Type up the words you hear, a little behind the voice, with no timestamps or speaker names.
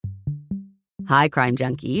Hi, Crime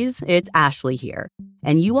Junkies. It's Ashley here.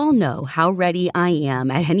 And you all know how ready I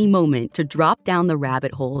am at any moment to drop down the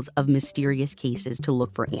rabbit holes of mysterious cases to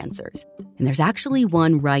look for answers. And there's actually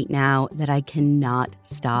one right now that I cannot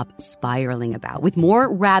stop spiraling about, with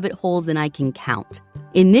more rabbit holes than I can count.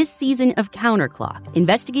 In this season of Counterclock,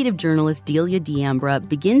 investigative journalist Delia D'Ambra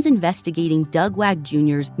begins investigating Doug Wag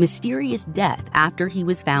Jr.'s mysterious death after he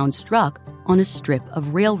was found struck on a strip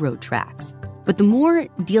of railroad tracks. But the more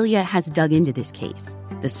Delia has dug into this case,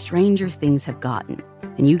 the stranger things have gotten.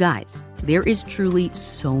 And you guys, there is truly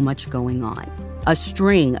so much going on. A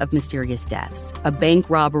string of mysterious deaths, a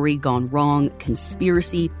bank robbery gone wrong,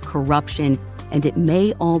 conspiracy, corruption, and it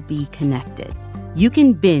may all be connected. You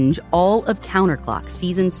can binge all of Counterclock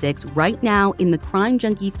Season 6 right now in the Crime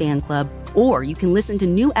Junkie fan club, or you can listen to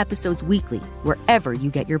new episodes weekly wherever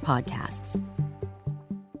you get your podcasts.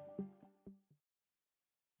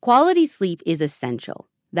 Quality sleep is essential.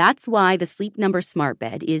 That's why the Sleep Number Smart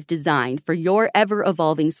Bed is designed for your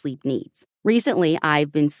ever-evolving sleep needs. Recently,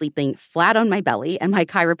 I've been sleeping flat on my belly, and my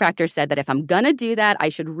chiropractor said that if I'm gonna do that, I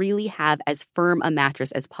should really have as firm a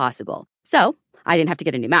mattress as possible. So I didn't have to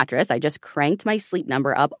get a new mattress. I just cranked my Sleep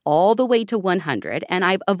Number up all the way to 100, and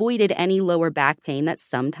I've avoided any lower back pain that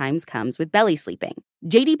sometimes comes with belly sleeping.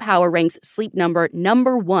 J.D. Power ranks Sleep Number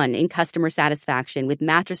 #1 in customer satisfaction with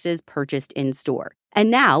mattresses purchased in-store. And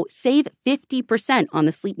now, save 50% on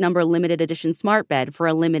the Sleep Number Limited Edition Smart Bed for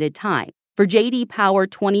a limited time. For J.D. Power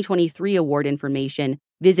 2023 award information,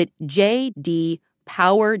 visit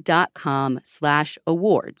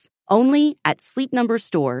jdpower.com/awards. Only at Sleep Number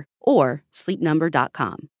Store or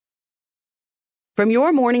sleepnumber.com. From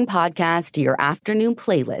your morning podcast to your afternoon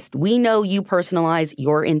playlist, we know you personalize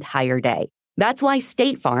your entire day. That's why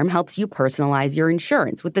State Farm helps you personalize your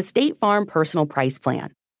insurance with the State Farm Personal Price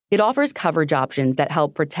Plan. It offers coverage options that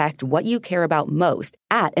help protect what you care about most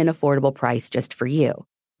at an affordable price just for you.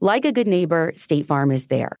 Like a good neighbor, State Farm is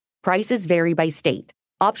there. Prices vary by state.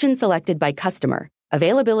 Options selected by customer.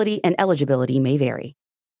 Availability and eligibility may vary.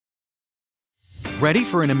 Ready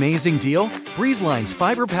for an amazing deal? BreezeLine's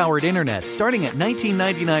fiber-powered internet starting at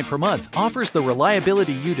 $19.99 per month offers the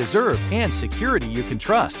reliability you deserve and security you can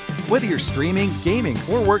trust. Whether you're streaming, gaming,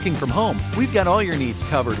 or working from home, we've got all your needs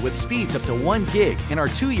covered with speeds up to 1 gig and our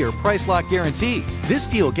 2-year price lock guarantee. This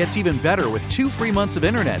deal gets even better with 2 free months of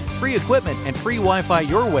internet, free equipment, and free Wi-Fi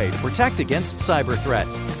your way to protect against cyber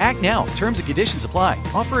threats. Act now. Terms and conditions apply.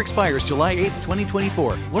 Offer expires July 8th,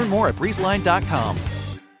 2024. Learn more at breezeline.com.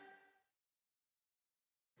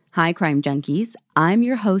 Hi, Crime Junkies. I'm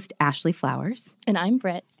your host, Ashley Flowers. And I'm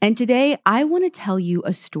Britt. And today I want to tell you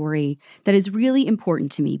a story that is really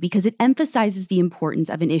important to me because it emphasizes the importance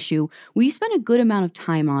of an issue we've spent a good amount of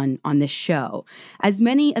time on this show. As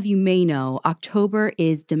many of you may know, October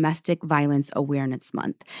is Domestic Violence Awareness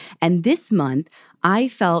Month. And this month, I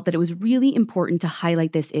felt that it was really important to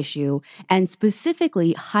highlight this issue and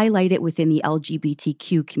specifically highlight it within the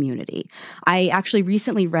LGBTQ community. I actually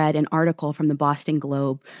recently read an article from the Boston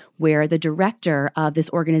Globe where the director of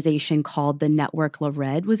this organization called the Network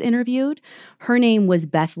La-Red was interviewed. Her name was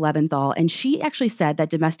Beth Leventhal, and she actually said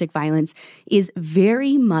that domestic violence is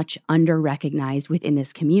very much under-recognized within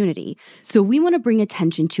this community. So we want to bring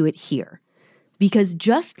attention to it here. Because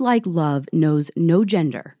just like love knows no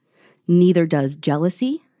gender, neither does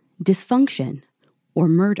jealousy, dysfunction, or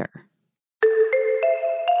murder.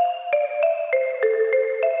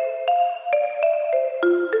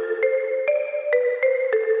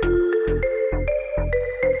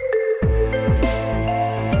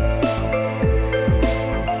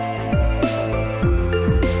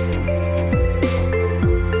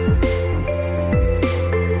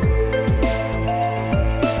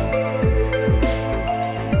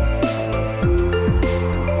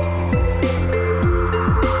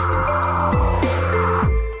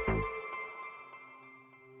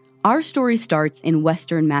 Our story starts in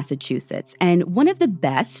Western Massachusetts, and one of the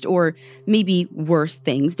best, or maybe worst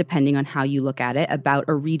things, depending on how you look at it, about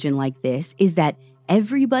a region like this is that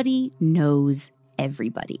everybody knows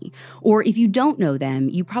everybody. Or if you don't know them,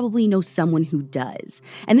 you probably know someone who does.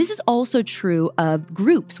 And this is also true of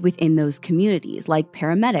groups within those communities, like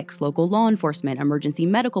paramedics, local law enforcement, emergency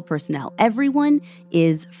medical personnel. Everyone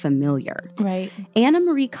is familiar. Right. Anna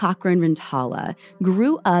Marie Cochran-Rintala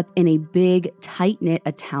grew up in a big, tight-knit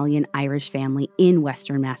Italian-Irish family in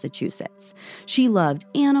Western Massachusetts. She loved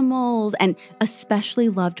animals and especially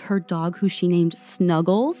loved her dog, who she named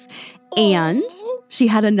Snuggles. And She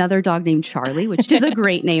had another dog named Charlie, which is a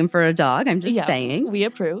great name for a dog, I'm just saying. We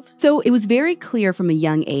approve. So it was very clear from a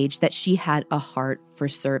young age that she had a heart for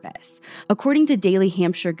service. According to Daily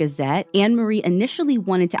Hampshire Gazette, Anne Marie initially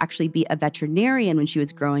wanted to actually be a veterinarian when she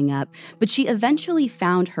was growing up, but she eventually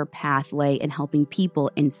found her path lay in helping people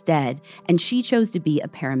instead, and she chose to be a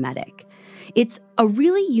paramedic. It's a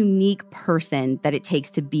really unique person that it takes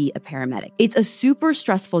to be a paramedic. It's a super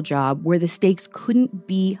stressful job where the stakes couldn't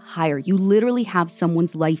be higher. You literally have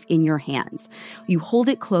someone's life in your hands. You hold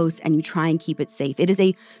it close and you try and keep it safe. It is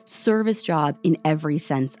a service job in every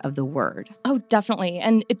sense of the word. Oh, definitely.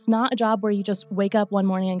 And it's not a job where you just wake up one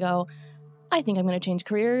morning and go, I think I'm going to change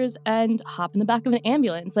careers and hop in the back of an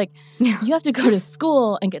ambulance. Like, you have to go to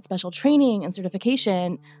school and get special training and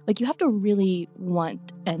certification. Like, you have to really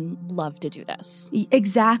want and love to do this.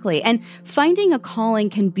 Exactly. And finding a calling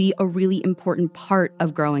can be a really important part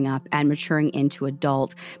of growing up and maturing into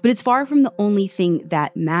adult, but it's far from the only thing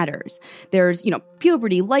that matters. There's,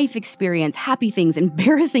 puberty, life experience, happy things,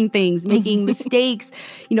 embarrassing things, making mistakes,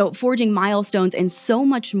 forging milestones, and so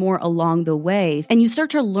much more along the way. And you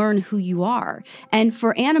start to learn who you are. And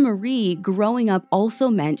for Anna Marie, growing up also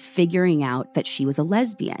meant figuring out that she was a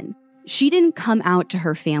lesbian. She didn't come out to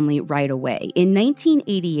her family right away. In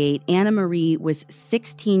 1988, Anna Marie was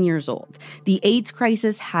 16 years old. The AIDS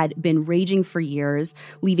crisis had been raging for years,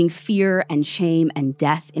 leaving fear and shame and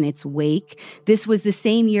death in its wake. This was the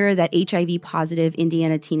same year that HIV-positive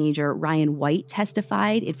Indiana teenager Ryan White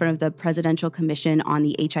testified in front of the Presidential Commission on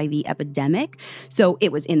the HIV epidemic. So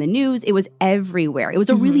it was in the news. It was everywhere. It was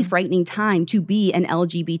a really frightening time to be an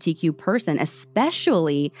LGBTQ person,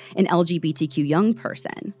 especially an LGBTQ young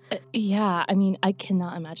person. Yeah, I mean, I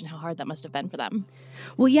cannot imagine how hard that must have been for them.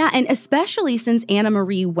 Well, yeah, and especially since Anna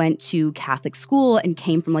Marie went to Catholic school and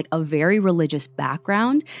came from a very religious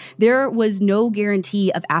background, there was no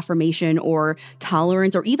guarantee of affirmation or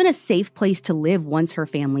tolerance or even a safe place to live once her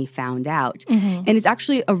family found out. And it's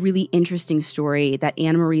actually a really interesting story that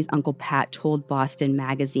Anna Marie's Uncle Pat told Boston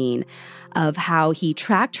Magazine of how he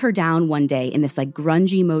tracked her down one day in this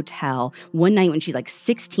grungy motel one night when she's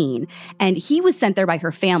 16, and he was sent there by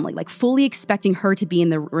her family, fully expecting her to be in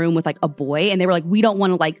the room with a boy, and they were we don't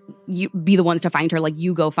want to you be the ones to find her,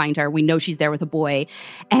 you go find her, we know she's there with a boy.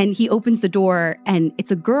 And he opens the door and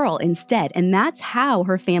it's a girl instead, and that's how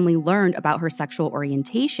her family learned about her sexual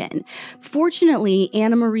orientation. Fortunately,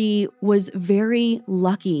 Anna Marie was very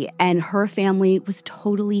lucky and her family was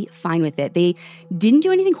totally fine with it. They didn't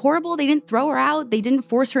do anything horrible. They didn't throw her out. They didn't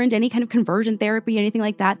force her into any kind of conversion therapy, anything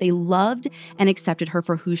like that. They loved and accepted her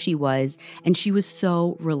for who she was, and she was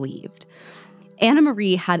so relieved. Anna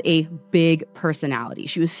Marie had a big personality.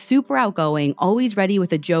 She was super outgoing, always ready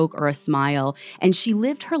with a joke or a smile, and she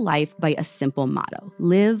lived her life by a simple motto: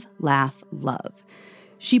 live, laugh, love.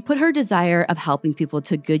 She put her desire of helping people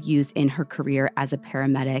to good use in her career as a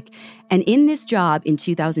paramedic. And in this job in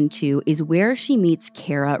 2002 is where she meets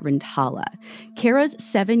Kara Rintala. Kara's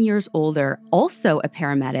 7 years older, also a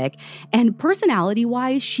paramedic, and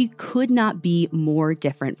personality-wise, she could not be more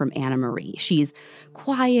different from Anna Marie. She's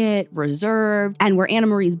quiet, reserved, and where Anna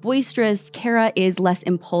Marie's boisterous, Kara is less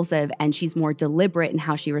impulsive and she's more deliberate in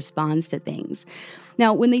how she responds to things.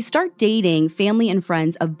 Now, when they start dating, family and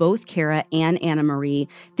friends of both Kara and Anna Marie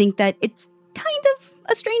think that it's kind of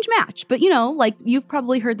a strange match. But, you've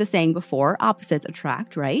probably heard the saying before, opposites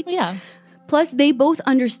attract, right? Yeah. Plus, they both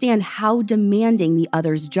understand how demanding the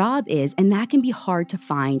other's job is, and that can be hard to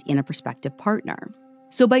find in a prospective partner.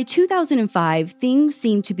 So by 2005, things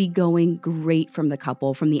seem to be going great from the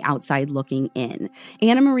couple from the outside looking in.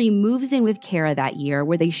 Anna Marie moves in with Kara that year,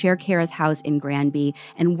 where they share Kara's house in Granby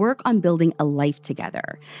and work on building a life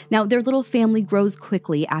together. Now, their little family grows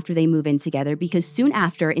quickly after they move in together because soon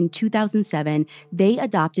after, in 2007, they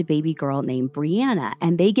adopt a baby girl named Brianna,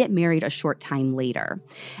 and they get married a short time later.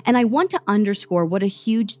 And I want to underscore what a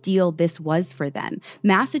huge deal this was for them.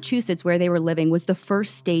 Massachusetts, where they were living, was the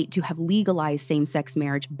first state to have legalized same-sex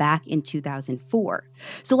marriage back in 2004.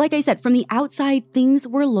 So like I said, from the outside, things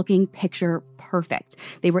were looking picture perfect.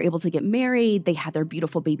 They were able to get married. They had their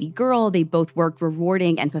beautiful baby girl. They both worked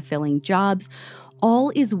rewarding and fulfilling jobs.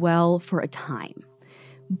 All is well for a time.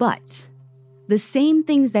 But the same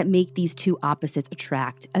things that make these two opposites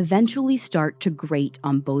attract eventually start to grate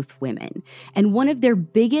on both women. And one of their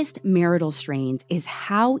biggest marital strains is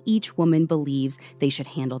how each woman believes they should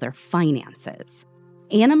handle their finances.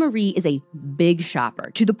 Anna Marie is a big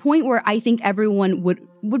shopper, to the point where I think everyone would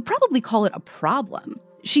probably call it a problem.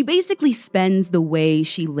 She basically spends the way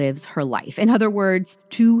she lives her life. In other words,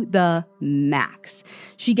 to the max.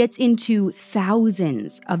 She gets into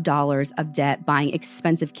thousands of dollars of debt buying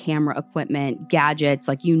expensive camera equipment, gadgets,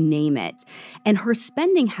 like you name it. And her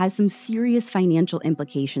spending has some serious financial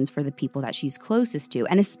implications for the people that she's closest to,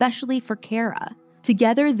 and especially for Kara.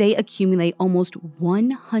 Together, they accumulate almost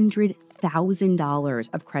 $100,000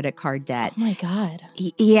 of credit card debt. Oh my God.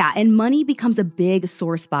 Yeah, and money becomes a big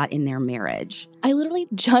sore spot in their marriage. I literally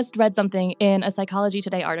just read something in a Psychology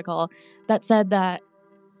Today article that said that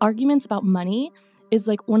arguments about money is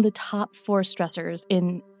like one of the top 4 stressors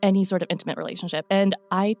in any sort of intimate relationship. And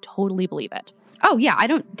I totally believe it. Oh, yeah, I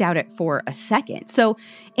don't doubt it for a second. So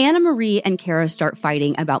Anna Marie and Kara start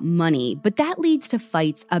fighting about money, but that leads to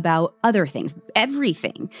fights about other things,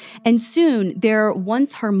 everything. And soon, their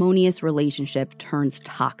once harmonious relationship turns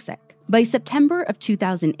toxic. By September of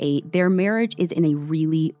 2008, their marriage is in a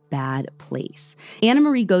really bad place. Anna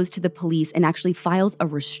Marie goes to the police and actually files a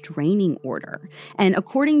restraining order. And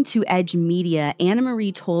according to Edge Media, Anna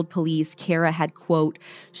Marie told police Kara had, quote,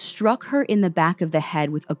 struck her in the back of the head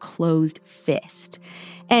with a closed fist.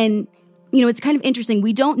 And, you know, it's kind of interesting.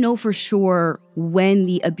 We don't know for sure when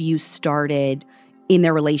the abuse started in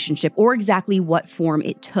their relationship or exactly what form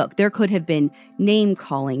it took. There could have been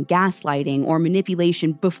name-calling, gaslighting, or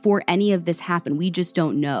manipulation before any of this happened. We just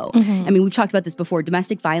don't know. I mean, we've talked about this before.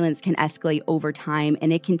 Domestic violence can escalate over time,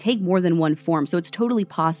 and it can take more than one form. So it's totally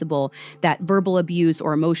possible that verbal abuse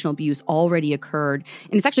or emotional abuse already occurred,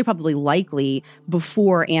 and it's actually probably likely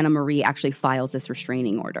before Anna Marie actually files this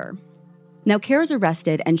restraining order. Now, Kara's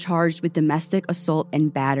arrested and charged with domestic assault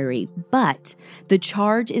and battery, but the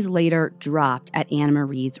charge is later dropped at Anna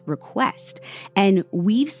Marie's request. And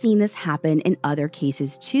we've seen this happen in other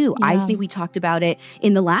cases too. Yeah. I think we talked about it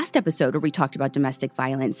in the last episode where we talked about domestic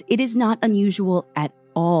violence. It is not unusual at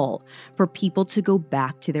all for people to go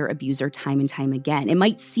back to their abuser time and time again. It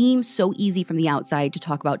might seem so easy from the outside to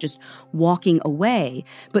talk about just walking away,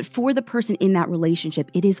 but for the person in that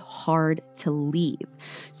relationship, it is hard to leave.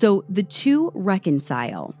 So the two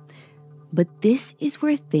reconcile. But this is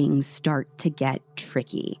where things start to get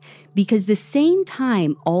tricky, because the same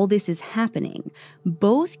time all this is happening,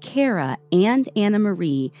 both Kara and Anna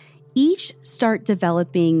Marie each start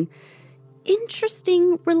developing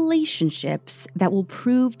interesting relationships that will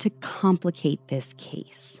prove to complicate this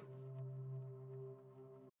case.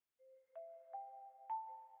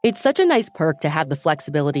 It's such a nice perk to have the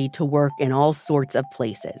flexibility to work in all sorts of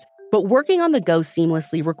places. But working on the go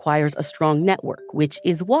seamlessly requires a strong network, which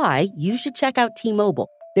is why you should check out T-Mobile.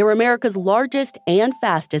 They're America's largest and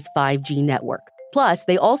fastest 5G network. Plus,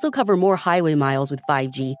 they also cover more highway miles with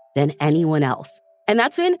 5G than anyone else. And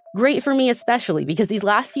that's been great for me especially because these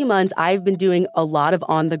last few months, I've been doing a lot of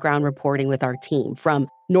on-the-ground reporting with our team, from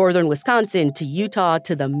northern Wisconsin to Utah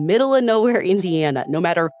to the middle of nowhere, Indiana. No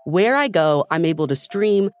matter where I go, I'm able to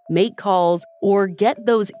stream, make calls, or get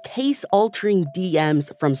those case-altering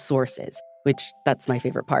DMs from sources, which that's my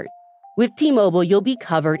favorite part. With T-Mobile, you'll be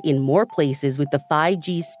covered in more places with the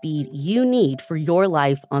 5G speed you need for your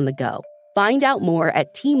life on the go. Find out more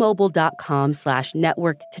at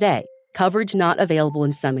T-Mobile.com/network today. Coverage not available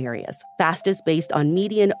in some areas. Fastest based on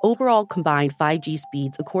median overall combined 5G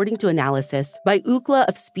speeds according to analysis by Ookla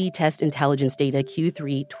of Speed Test Intelligence Data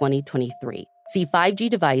Q3 2023. See 5G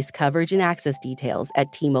device coverage and access details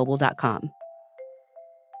at T-Mobile.com.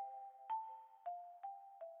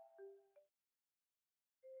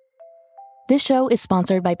 This show is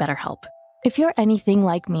sponsored by BetterHelp. If you're anything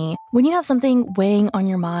like me, when you have something weighing on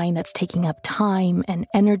your mind that's taking up time and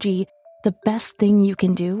energy, the best thing you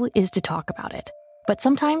can do is to talk about it. But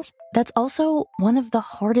sometimes that's also one of the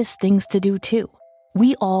hardest things to do too.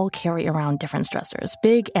 We all carry around different stressors,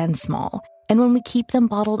 big and small. And when we keep them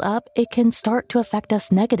bottled up, it can start to affect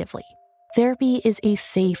us negatively. Therapy is a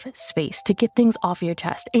safe space to get things off your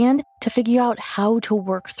chest and to figure out how to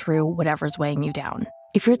work through whatever's weighing you down.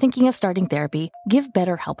 If you're thinking of starting therapy, give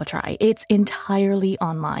BetterHelp a try. It's entirely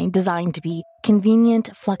online, designed to be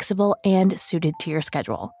convenient, flexible, and suited to your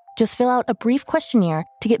schedule. Just fill out a brief questionnaire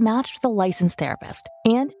to get matched with a licensed therapist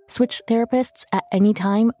and switch therapists at any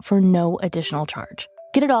time for no additional charge.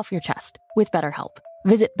 Get it off your chest with BetterHelp.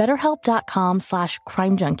 Visit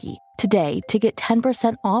BetterHelp.com/CrimeJunkie today to get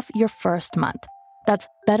 10% off your first month. That's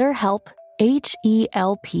BetterHelp,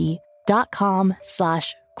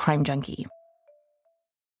 HELP.com/CrimeJunkie.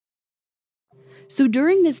 So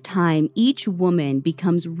during this time, each woman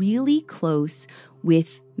becomes really close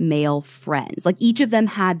with male friends. Like each of them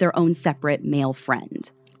had their own separate male friend.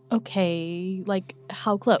 Okay, like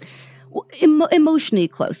how close? Emotionally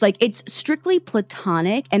close. Like, it's strictly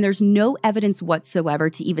platonic, and there's no evidence whatsoever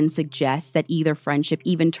to even suggest that either friendship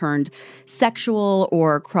even turned sexual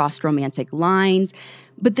or crossed romantic lines.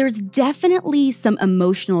 But there's definitely some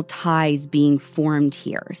emotional ties being formed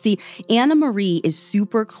here. See, Anna Marie is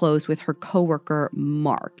super close with her coworker,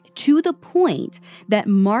 Mark, to the point that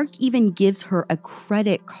Mark even gives her a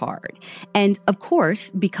credit card. And of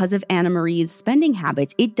course, because of Anna Marie's spending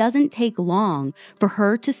habits, it doesn't take long for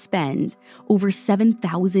her to spend over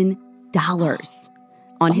 $7,000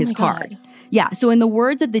 on his card. Yeah, so in the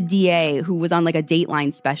words of the DA, who was on like a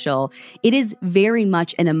Dateline special, it is very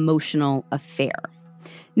much an emotional affair.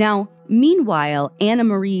 Now, meanwhile, Anna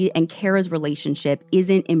Marie and Kara's relationship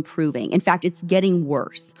isn't improving. In fact, it's getting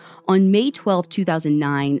worse. On May 12,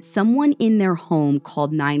 2009, someone in their home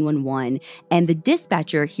called 911, and the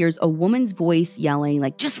dispatcher hears a woman's voice yelling,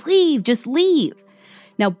 like, "Just leave, just leave."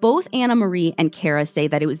 Now, both Anna Marie and Kara say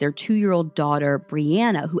that it was their 2-year-old daughter,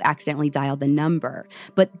 Brianna, who accidentally dialed the number.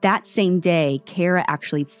 But that same day, Kara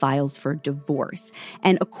actually files for divorce.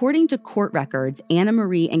 And according to court records, Anna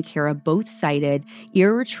Marie and Kara both cited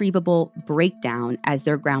irretrievable breakdown as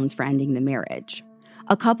their grounds for ending the marriage.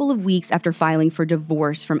 A couple of weeks after filing for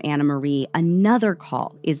divorce from Anna Marie, another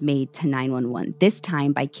call is made to 911, this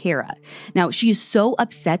time by Kara. Now, she is so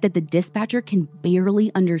upset that the dispatcher can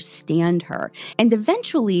barely understand her. And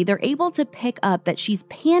eventually, they're able to pick up that she's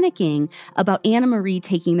panicking about Anna Marie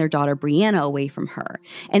taking their daughter Brianna away from her.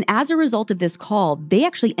 And as a result of this call, they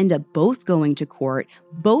actually end up both going to court,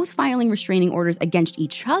 both filing restraining orders against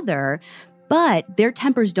each other, but their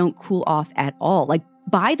tempers don't cool off at all. Like,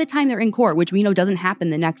 by the time they're in court, which we know doesn't happen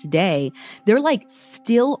the next day, they're like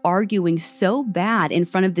still arguing so bad in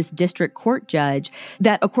front of this district court judge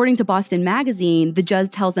that, according to Boston Magazine, the judge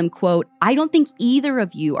tells them, quote, "I don't think either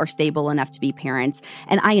of you are stable enough to be parents,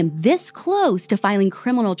 and I am this close to filing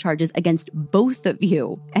criminal charges against both of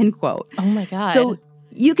you," end quote. Oh my God. So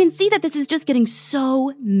you can see that this is just getting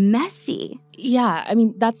so messy. Yeah, I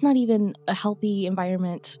mean, that's not even a healthy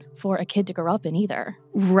environment for a kid to grow up in either.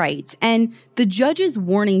 Right. And the judge's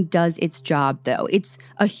warning does its job, though. It's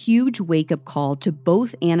a huge wake-up call to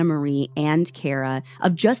both Anna Marie and Kara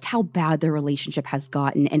of just how bad their relationship has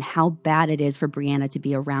gotten and how bad it is for Brianna to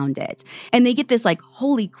be around it. And they get this like,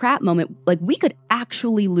 holy crap moment, like we could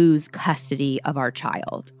actually lose custody of our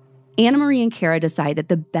child. Anna Marie and Kara decide that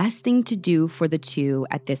the best thing to do for the two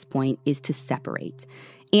at this point is to separate.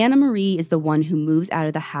 Anna Marie is the one who moves out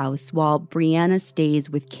of the house while Brianna stays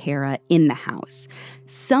with Kara in the house.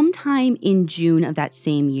 Sometime in June of that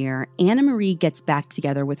same year, Anna Marie gets back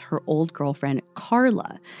together with her old girlfriend,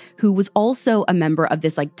 Carla, who was also a member of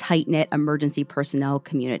this like tight-knit emergency personnel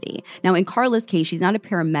community. Now, in Carla's case, she's not a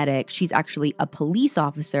paramedic. She's actually a police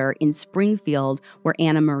officer in Springfield, where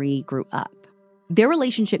Anna Marie grew up. Their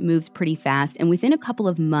relationship moves pretty fast, and within a couple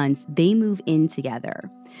of months, they move in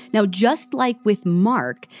together. Now, just like with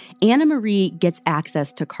Mark, Anna Marie gets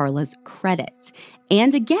access to Carla's credit.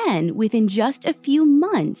 And again, within just a few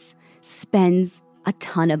months, spends a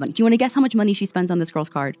ton of money. Do you want to guess how much money she spends on this girl's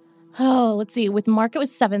card? Oh, let's see. With Mark, it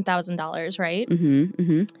was $7,000, right?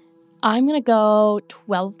 Mm-hmm. I'm going to go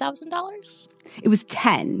 $12,000. It was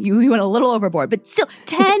 10. You went a little overboard, but still,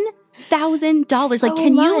 $10,000. So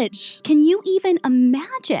like, can you even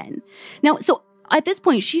imagine? Now, so at this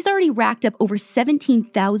point, she's already racked up over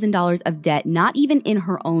 $17,000 of debt, not even in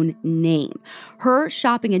her own name. Her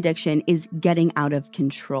shopping addiction is getting out of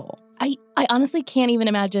control. I honestly can't even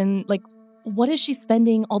imagine, like, what is she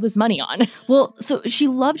spending all this money on? Well, so she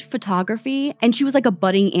loved photography, and she was like a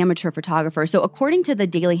budding amateur photographer. So according to the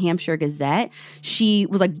Daily Hampshire Gazette, she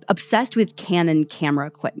was like obsessed with Canon camera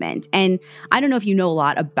equipment. And I don't know if you know a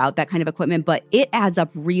lot about that kind of equipment, but it adds up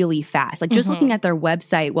really fast. Like just looking at their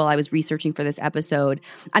website while I was researching for this episode,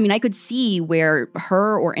 I mean, I could see where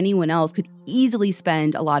her or anyone else could easily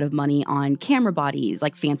spend a lot of money on camera bodies,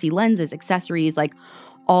 like fancy lenses, accessories, like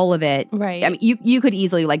all of it. Right. I mean, you could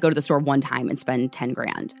easily like go to the store one time and spend 10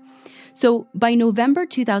 grand. So by November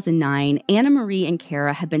 2009, Anna Marie and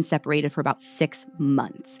Kara have been separated for about 6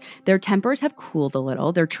 months. Their tempers have cooled a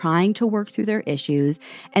little. They're trying to work through their issues,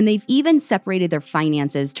 and they've even separated their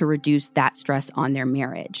finances to reduce that stress on their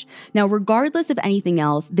marriage. Now, regardless of anything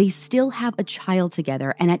else, they still have a child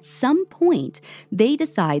together, and at some point, they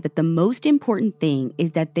decide that the most important thing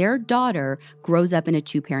is that their daughter grows up in a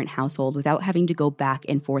 2-parent household without having to go back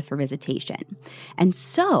and forth for visitation. And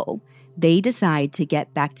so they decide to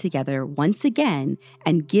get back together once again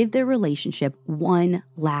and give their relationship one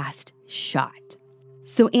last shot.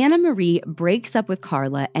 So Anna Marie breaks up with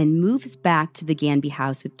Carla and moves back to the Ganby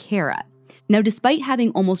house with Kara. Now, despite having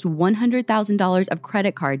almost $100,000 of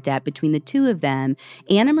credit card debt between the two of them,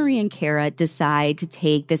 Anna Marie and Kara decide to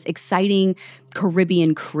take this exciting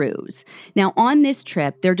Caribbean cruise. Now, on this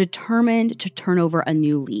trip, they're determined to turn over a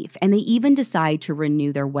new leaf, and they even decide to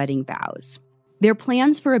renew their wedding vows. Their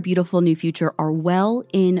plans for a beautiful new future are well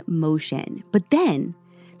in motion, but then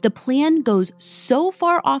the plan goes so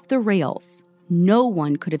far off the rails, no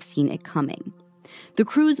one could have seen it coming. The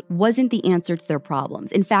cruise wasn't the answer to their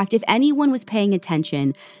problems. In fact, if anyone was paying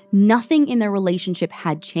attention, nothing in their relationship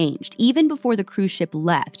had changed. Even before the cruise ship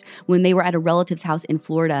left, when they were at a relative's house in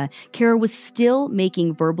Florida, Kara was still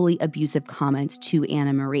making verbally abusive comments to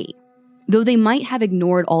Anna Marie. Though they might have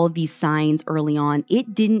ignored all of these signs early on,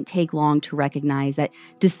 it didn't take long to recognize that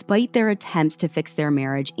despite their attempts to fix their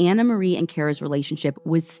marriage, Anna Marie and Kara's relationship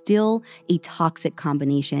was still a toxic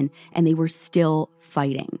combination, and they were still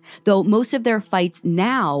fighting. Though most of their fights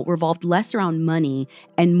now revolved less around money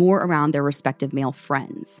and more around their respective male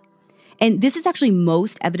friends. And this is actually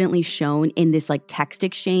most evidently shown in this text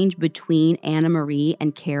exchange between Anna Marie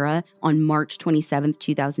and Kara on March 27th,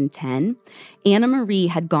 2010. Anna Marie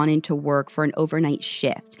had gone into work for an overnight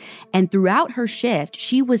shift. And throughout her shift,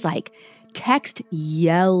 she was text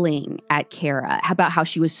yelling at Kara about how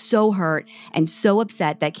she was so hurt and so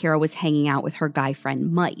upset that Kara was hanging out with her guy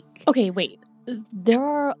friend Mike. Okay, wait. There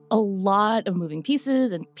are a lot of moving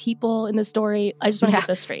pieces and people in this story. I just want to get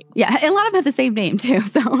this straight. Yeah, and a lot of them have the same name too,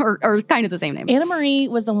 or kind of the same name. Anna Marie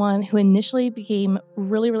was the one who initially became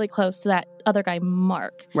really, really close to that other guy,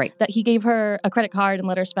 Mark. Right. That he gave her a credit card and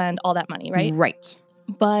let her spend all that money, right? Right.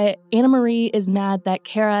 But Anna Marie is mad that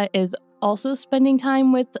Kara is also spending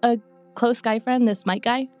time with a close guy friend, this Mike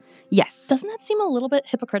guy. Yes. Doesn't that seem a little bit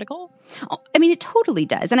hypocritical? Oh, I mean, it totally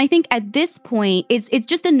does. And I think at this point, it's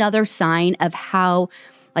just another sign of how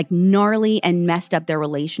gnarly and messed up their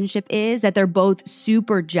relationship is, that they're both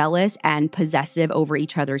super jealous and possessive over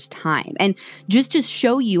each other's time. And just to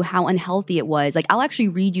show you how unhealthy it was, I'll actually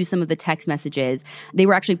read you some of the text messages. They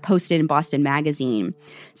were actually posted in Boston Magazine.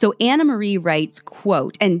 So Anna Marie writes,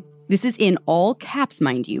 quote, and this is in all caps,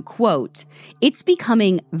 mind you, quote, "It's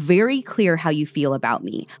becoming very clear how you feel about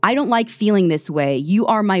me. I don't like feeling this way. You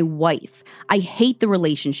are my wife. I hate the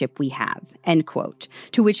relationship we have," end quote.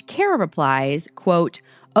 To which Kara replies, quote,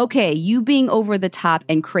 "Okay, you being over the top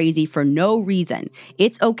and crazy for no reason.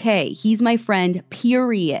 It's okay. He's my friend,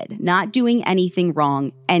 period. Not doing anything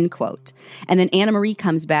wrong," end quote. And then Anna Marie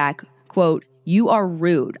comes back, quote, "You are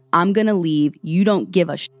rude. I'm gonna leave. You don't give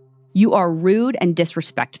a shit. You are rude and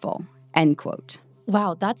disrespectful," end quote.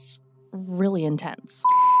 Wow, that's really intense.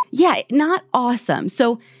 Yeah, not awesome.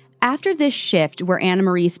 So after this shift where Anna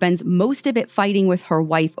Marie spends most of it fighting with her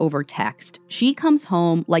wife over text, she comes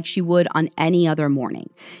home like she would on any other morning.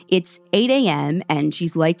 It's 8 a.m. and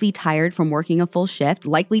she's likely tired from working a full shift,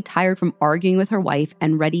 likely tired from arguing with her wife,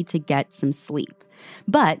 and ready to get some sleep.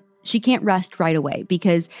 But she can't rest right away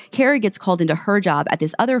because Kara gets called into her job at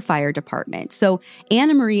this other fire department. So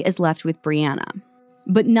Anna Marie is left with Brianna.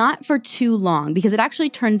 But not for too long, because it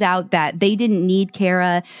actually turns out that they didn't need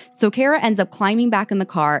Kara. So Kara ends up climbing back in the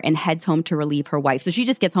car and heads home to relieve her wife. So she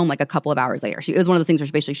just gets home a couple of hours later. It was one of those things where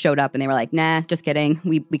she basically showed up and they were like, "Nah, just kidding.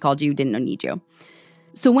 We called you, didn't need you."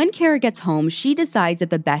 So when Kara gets home, she decides that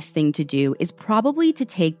the best thing to do is probably to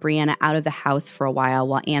take Brianna out of the house for a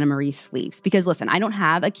while Anna Marie sleeps. Because listen, I don't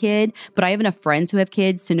have a kid, but I have enough friends who have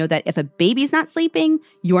kids to know that if a baby's not sleeping,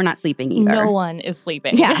 you're not sleeping either. No one is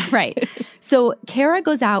sleeping. Yeah, right. So Kara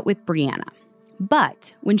goes out with Brianna.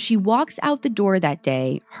 But when she walks out the door that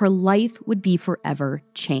day, her life would be forever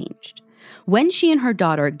changed. When she and her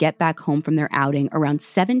daughter get back home from their outing around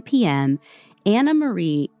 7 p.m., Anna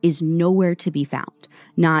Marie is nowhere to be found.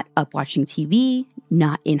 Not up watching TV,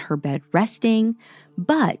 not in her bed resting,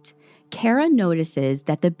 but Kara notices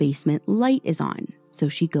that the basement light is on, so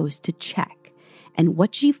she goes to check. And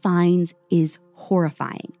what she finds is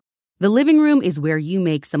horrifying. The living room is where you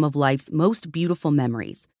make some of life's most beautiful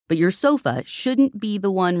memories, but your sofa shouldn't be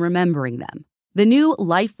the one remembering them. The new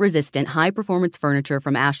life-resistant high-performance furniture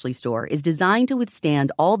from Ashley Store is designed to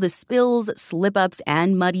withstand all the spills, slip-ups,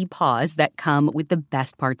 and muddy paws that come with the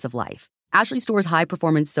best parts of life. Ashley Store's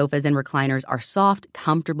high-performance sofas and recliners are soft,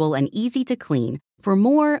 comfortable, and easy to clean for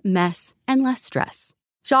more mess and less stress.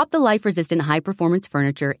 Shop the life-resistant high-performance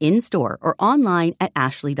furniture in-store or online at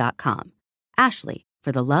ashley.com. Ashley,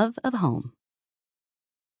 for the love of home.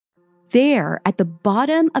 There, at the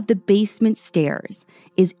bottom of the basement stairs,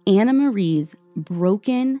 is Anna Marie's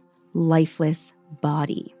broken, lifeless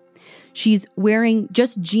body. She's wearing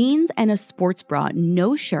just jeans and a sports bra,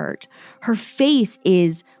 no shirt. Her face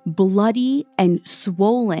is bloody and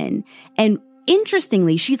swollen. And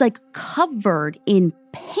interestingly, she's covered in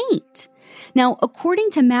paint. Now,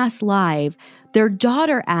 according to Mass Live, their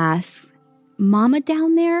daughter asks, "Mama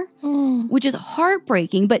down there?" Which is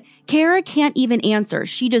heartbreaking, but Kara can't even answer.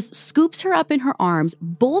 She just scoops her up in her arms,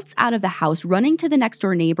 bolts out of the house, running to the next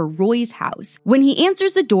door neighbor, Roy's house. When he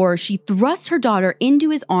answers the door, she thrusts her daughter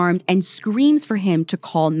into his arms and screams for him to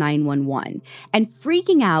call 911. And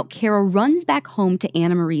freaking out, Kara runs back home to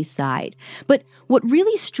Anna Marie's side. But what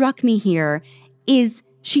really struck me here is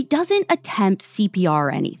she doesn't attempt CPR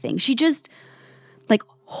or anything. She just,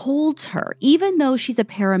 holds her, even though she's a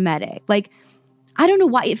paramedic. I don't know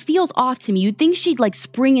why. It feels off to me. You'd think she'd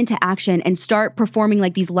spring into action and start performing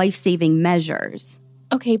these life-saving measures.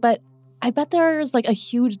 Okay, but I bet there's a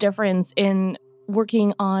huge difference in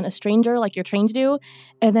working on a stranger like you're trained to do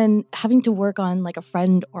and then having to work on a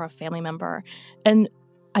friend or a family member. And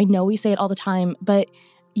I know we say it all the time, but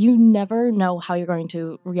you never know how you're going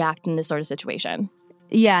to react in this sort of situation.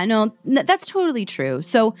 Yeah, no, that's totally true.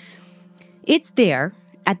 So it's there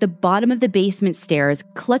at the bottom of the basement stairs,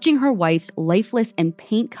 clutching her wife's lifeless and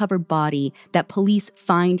paint-covered body, that police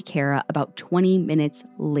find Kara about 20 minutes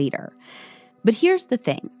later. But here's the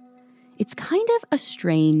thing. It's kind of a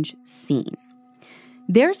strange scene.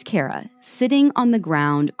 There's Kara sitting on the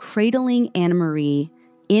ground, cradling Anna Marie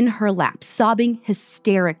in her lap, sobbing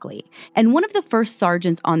hysterically. And one of the first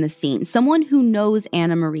sergeants on the scene, someone who knows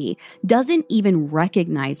Anna Marie, doesn't even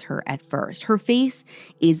recognize her at first. Her face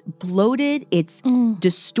is bloated, it's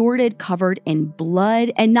distorted, covered in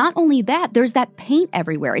blood. And not only that, there's that paint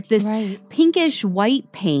everywhere. It's this pinkish white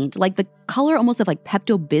paint, the color almost of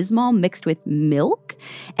Pepto-Bismol mixed with milk.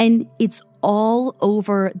 And it's all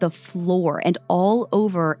over the floor and all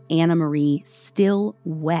over Anna Marie, still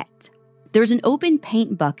wet. There's an open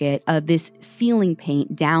paint bucket of this ceiling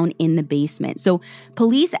paint down in the basement. So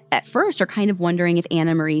police at first are kind of wondering if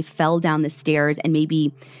Anna Marie fell down the stairs and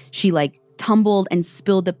maybe she tumbled and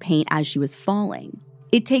spilled the paint as she was falling.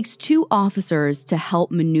 It takes 2 officers to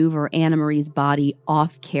help maneuver Anna Marie's body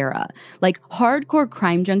off Kara. Hardcore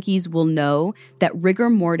crime junkies will know that rigor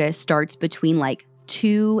mortis starts between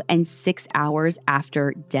 2 and 6 hours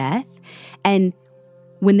after death. And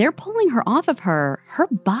when they're pulling her off of her, her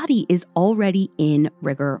body is already in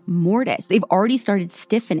rigor mortis. They've already started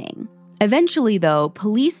stiffening. Eventually, though,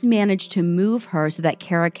 police manage to move her so that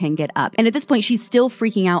Kara can get up. And at this point, she's still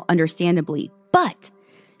freaking out, understandably. But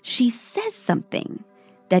she says something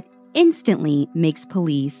that instantly makes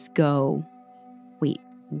police go, "Wait,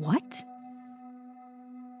 what?"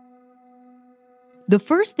 The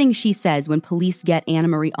first thing she says when police get Anna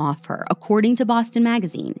Marie off her, according to Boston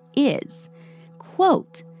Magazine, is,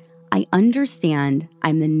 quote, "I understand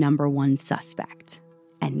I'm the number one suspect,"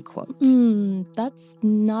 end quote. That's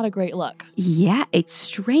not a great look. Yeah, it's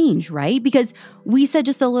strange, right? Because we said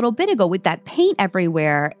just a little bit ago with that paint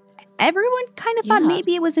everywhere, everyone kind of thought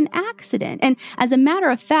maybe it was an accident. And as a matter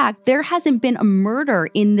of fact, there hasn't been a murder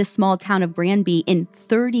in this small town of Granby in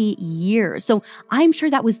 30 years. So I'm sure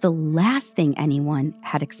that was the last thing anyone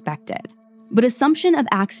had expected. But assumption of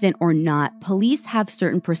accident or not, police have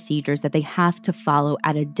certain procedures that they have to follow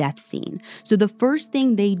at a death scene. So the first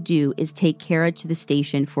thing they do is take Kara to the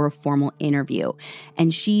station for a formal interview.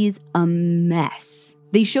 And she's a mess.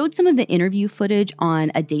 They showed some of the interview footage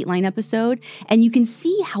on a Dateline episode, and you can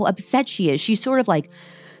see how upset she is. She's sort of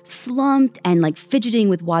slumped and fidgeting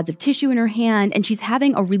with wads of tissue in her hand, and she's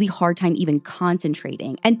having a really hard time even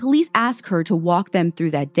concentrating. And police ask her to walk them through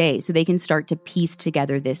that day so they can start to piece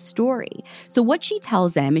together this story. So what she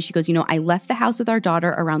tells them is she goes, I left the house with our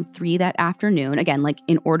daughter around 3 that afternoon, again,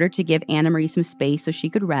 in order to give Anna Marie some space so she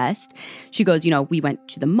could rest. She goes, we went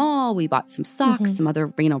to the mall, we bought some socks, some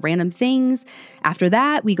other, random things. After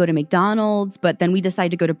that, we go to McDonald's, but then we decided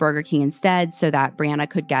to go to Burger King instead so that Brianna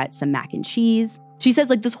could get some mac and cheese. She says,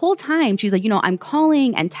 this whole time, she's I'm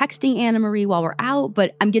calling and texting Anna Marie while we're out,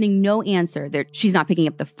 but I'm getting no answer. She's not picking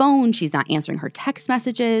up the phone. She's not answering her text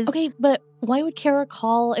messages. Okay, but why would Kara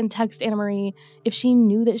call and text Anna Marie if she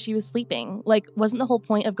knew that she was sleeping? Wasn't the whole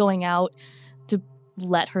point of going out to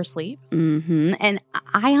let her sleep? And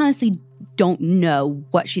I honestly don't know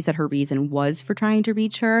what she said her reason was for trying to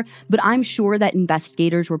reach her, but I'm sure that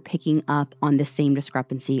investigators were picking up on the same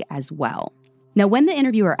discrepancy as well. Now, when the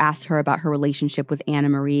interviewer asked her about her relationship with Anna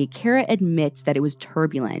Marie, Kara admits that it was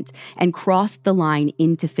turbulent and crossed the line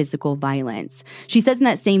into physical violence. She says in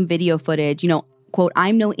that same video footage, quote,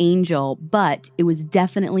 "I'm no angel, but it was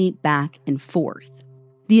definitely back and forth."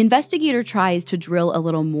 The investigator tries to drill a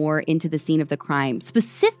little more into the scene of the crime,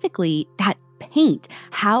 specifically that paint.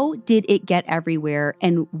 How did it get everywhere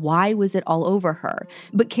and why was it all over her?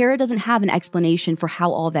 But Kara doesn't have an explanation for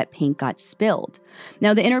how all that paint got spilled.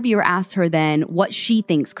 Now, the interviewer asks her then what she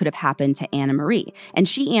thinks could have happened to Anna Marie. And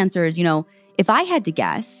she answers, If I had to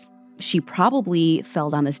guess, she probably fell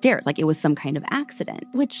down the stairs, like it was some kind of accident.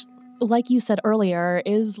 Which, like you said earlier,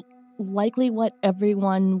 is likely what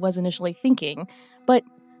everyone was initially thinking. But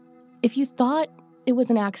if you thought it was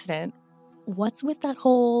an accident, what's with that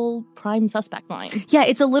whole prime suspect line? Yeah,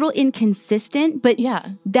 it's a little inconsistent, but Yeah.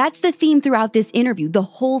 that's the theme throughout this interview the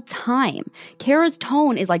whole time. Kara's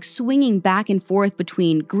tone is like swinging back and forth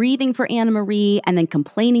between grieving for Anna Marie and then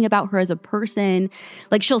complaining about her as a person.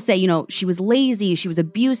 Like she'll say, she was lazy, she was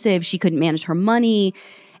abusive, she couldn't manage her money.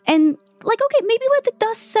 And like, okay, maybe let the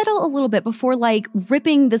dust settle a little bit before like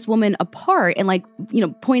ripping this woman apart and like,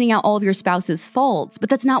 pointing out all of your spouse's faults. But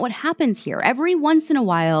that's not what happens here. Every once in a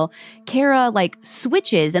while, Kara like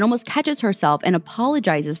switches and almost catches herself and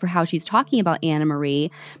apologizes for how she's talking about Anna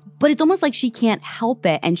Marie. But it's almost like she can't help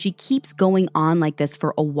it. And she keeps going on like this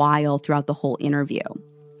for a while throughout the whole interview.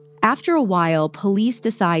 After a while, police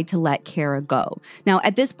decide to let Kara go. Now,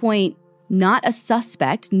 at this point, not a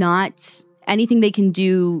suspect, not anything they can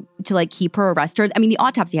do to like keep her arrested. I mean, the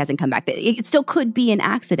autopsy hasn't come back. It still could be an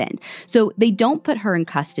accident. So they don't put her in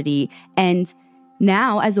custody. And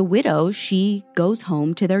now as a widow, she goes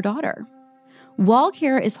home to their daughter. While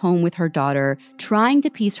Kara is home with her daughter, trying to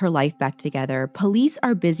piece her life back together, police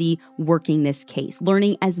are busy working this case,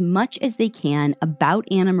 learning as much as they can about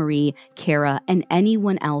Anna Marie, Kara, and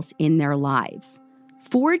anyone else in their lives.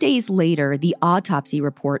 4 days later, the autopsy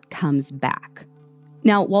report comes back.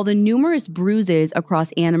 Now, while the numerous bruises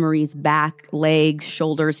across Anna Marie's back, legs,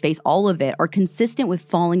 shoulders, face, all of it are consistent with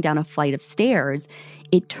falling down a flight of stairs,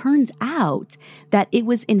 it turns out that it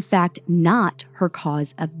was in fact not her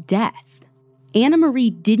cause of death. Anna Marie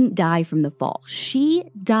didn't die from the fall. She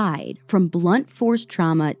died from blunt force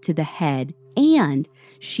trauma to the head, and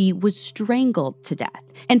she was strangled to death.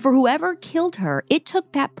 And for whoever killed her, it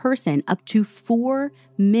took that person up to 4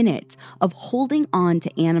 minutes of holding on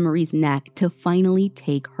to Anna Marie's neck to finally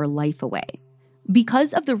take her life away.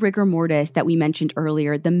 Because of the rigor mortis that we mentioned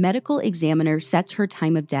earlier, the medical examiner sets her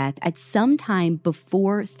time of death at some time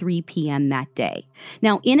before 3 p.m. that day.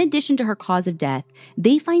 Now, in addition to her cause of death,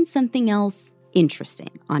 they find something else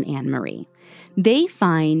interesting on Anna Marie. They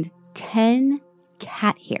find 10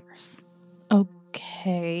 cat hairs.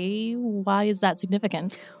 Okay, why is that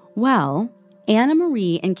significant? Well, Anna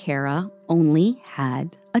Marie and Kara only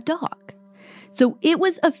had a dog. So it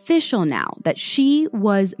was official now that she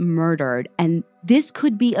was murdered, and this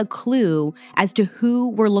could be a clue as to who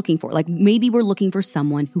we're looking for. Like maybe we're looking for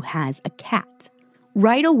someone who has a cat.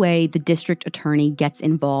 Right away, the district attorney gets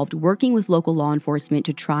involved, working with local law enforcement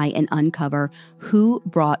to try and uncover who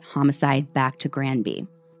brought homicide back to Granby.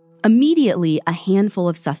 Immediately, a handful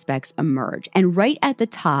of suspects emerge, and right at the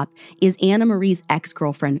top is Anna Marie's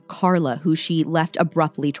ex-girlfriend, Carla, who she left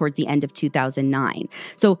abruptly towards the end of 2009.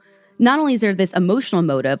 So not only is there this emotional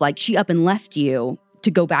motive, like she up and left you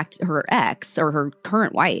to go back to her ex or her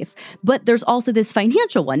current wife, but there's also this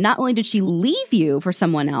financial one. Not only did she leave you for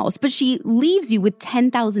someone else, but she leaves you with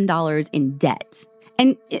 $10,000 in debt.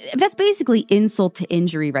 And that's basically insult to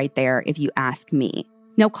injury right there, if you ask me.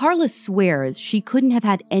 Now, Carla swears she couldn't have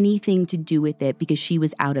had anything to do with it because she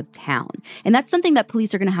was out of town. And that's something that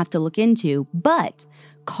police are going to have to look into. But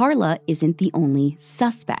Carla isn't the only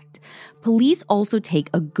suspect. Police also take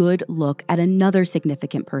a good look at another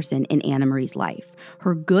significant person in Anna Marie's life,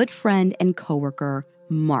 her good friend and coworker,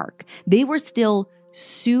 Mark. They were still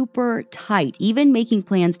super tight, even making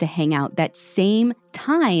plans to hang out that same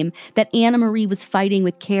time that Anna Marie was fighting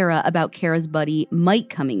with Kara about Kara's buddy Mike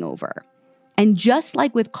coming over. And just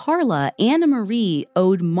like with Carla, Anna Marie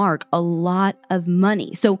owed Mark a lot of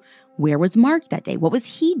money. So where was Mark that day? What was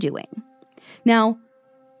he doing? Now,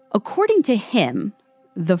 according to him,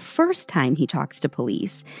 the first time he talks to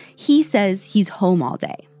police, he says he's home all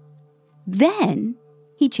day. Then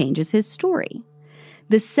he changes his story.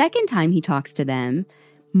 The second time he talks to them,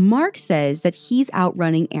 Mark says that he's out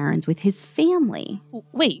running errands with his family.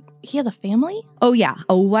 Wait, he has a family? Oh yeah,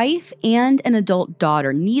 a wife and an adult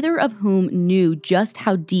daughter, neither of whom knew just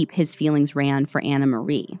how deep his feelings ran for Anna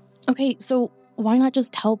Marie. Okay, so why not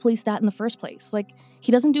just tell police that in the first place? Like,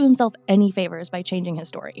 he doesn't do himself any favors by changing his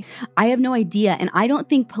story. I have no idea, and I don't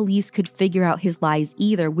think police could figure out his lies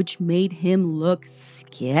either, which made him look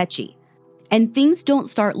sketchy. And things don't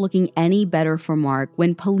start looking any better for Mark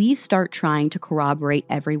when police start trying to corroborate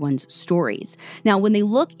everyone's stories. Now, when they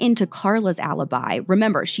look into Carla's alibi,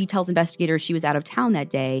 remember, she tells investigators she was out of town that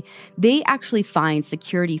day, they actually find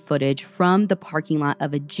security footage from the parking lot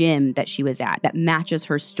of a gym that she was at that matches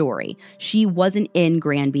her story. She wasn't in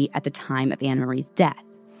Granby at the time of Anna Marie's death.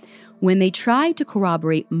 When they try to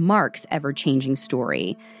corroborate Mark's ever-changing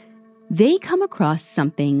story, they come across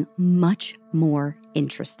something much more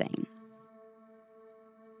interesting.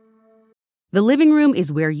 The living room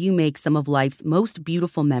is where you make some of life's most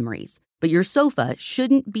beautiful memories, but your sofa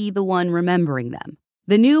shouldn't be the one remembering them.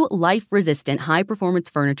 The new life-resistant high-performance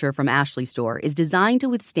furniture from Ashley Store is designed to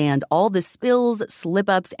withstand all the spills,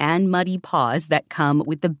 slip-ups, and muddy paws that come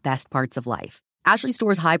with the best parts of life. Ashley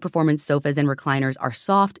Store's high-performance sofas and recliners are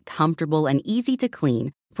soft, comfortable, and easy to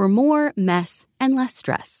clean for more mess and less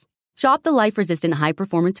stress. Shop the life-resistant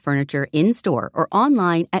high-performance furniture in-store or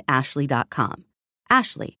online at ashley.com.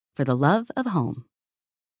 Ashley, for the love of home.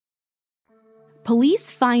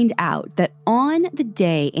 Police find out that on the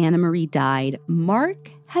day Anna Marie died,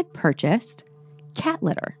 Mark had purchased cat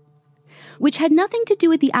litter, which had nothing to do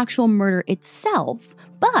with the actual murder itself,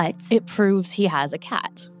 but It proves he has a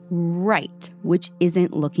cat. Right, which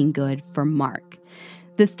isn't looking good for Mark.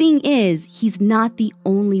 The thing is, he's not the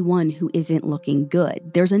only one who isn't looking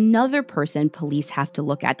good. There's another person police have to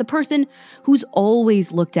look at, the person who's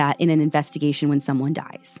always looked at in an investigation when someone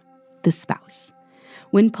dies, the spouse.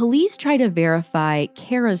 When police try to verify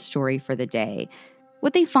Kara's story for the day,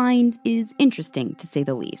 what they find is interesting, to say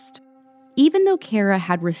the least. Even though Kara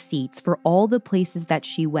had receipts for all the places that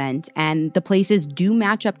she went, and the places do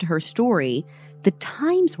match up to her story, the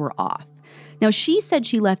times were off. Now, she said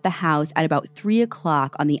she left the house at about 3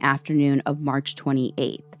 o'clock on the afternoon of March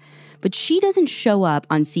 28th, but she doesn't show up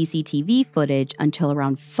on CCTV footage until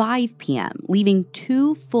around 5 p.m., leaving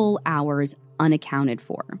 2 full hours unaccounted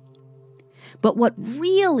for. But what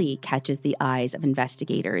really catches the eyes of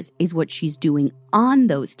investigators is what she's doing on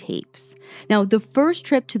those tapes. Now, the first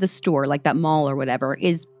trip to the store, like that mall or whatever,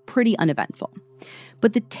 is pretty uneventful.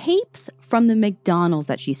 But the tapes from the McDonald's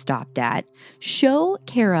that she stopped at show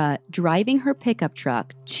Kara driving her pickup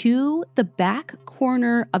truck to the back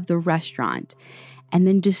corner of the restaurant and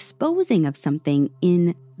then disposing of something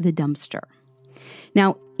in the dumpster.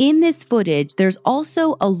 Now, in this footage, there's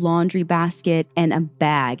also a laundry basket and a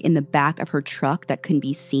bag in the back of her truck that can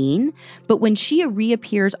be seen. But when she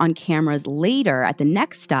reappears on cameras later at the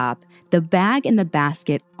next stop, the bag and the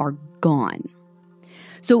basket are gone.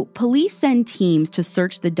 So police send teams to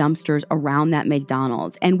search the dumpsters around that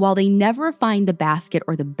McDonald's. And while they never find the basket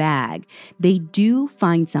or the bag, they do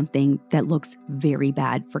find something that looks very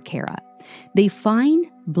bad for Kara. They find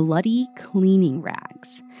bloody cleaning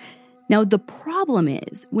rags. Now, the problem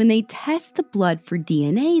is, when they test the blood for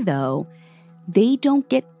DNA, though, they don't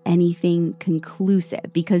get anything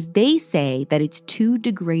conclusive because they say that it's too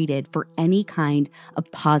degraded for any kind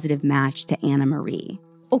of positive match to Anna Marie.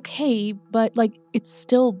 Okay, but, it's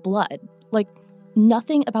still blood.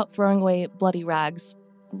 Nothing about throwing away bloody rags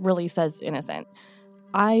really says innocent.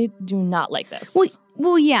 I do not like this.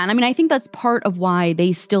 Well, yeah, and I think that's part of why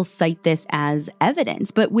they still cite this as evidence.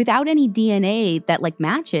 But without any DNA that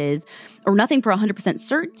matches, or nothing for 100%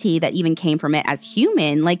 certainty that even came from it as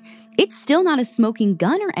human, it's still not a smoking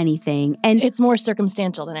gun or anything. And it's more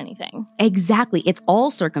circumstantial than anything. Exactly. It's all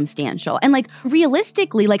circumstantial. And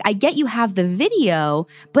realistically, I get you have the video,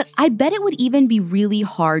 but I bet it would even be really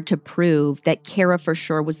hard to prove that Kara for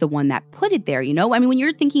sure was the one that put it there, when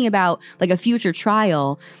you're thinking about a future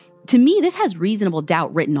trial, to me, this has reasonable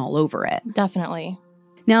doubt written all over it. Definitely.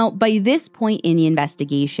 Now, by this point in the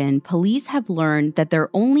investigation, police have learned that their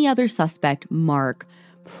only other suspect, Mark,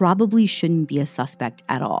 probably shouldn't be a suspect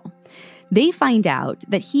at all. They find out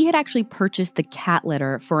that he had actually purchased the cat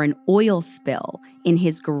litter for an oil spill in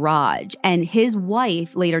his garage, and his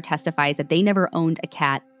wife later testifies that they never owned a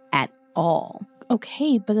cat at all.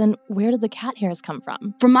 Okay, but then where did the cat hairs come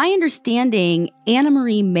from? From my understanding, Anna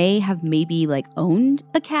Marie may have maybe owned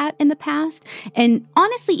a cat in the past. And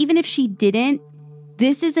honestly, even if she didn't,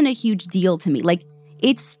 this isn't a huge deal to me.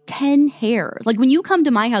 It's 10 hairs. When you come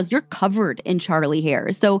to my house, you're covered in Charlie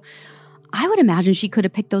hairs. So I would imagine she could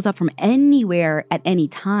have picked those up from anywhere at any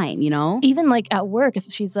time, Even at work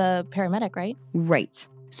if she's a paramedic, right? Right.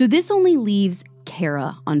 So this only leaves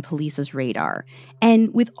Kara on police's radar.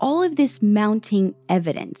 And with all of this mounting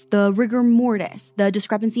evidence, the rigor mortis, the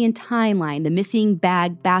discrepancy in timeline, the missing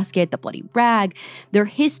bag, basket, the bloody rag, their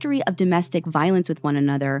history of domestic violence with one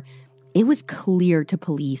another, it was clear to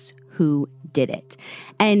police who did it.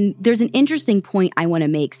 And there's an interesting point I want to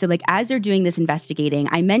make. So as they're doing this investigating,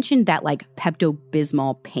 I mentioned that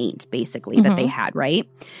Pepto-Bismol paint basically that they had, right?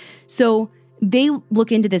 So they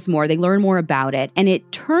look into this more, they learn more about it, and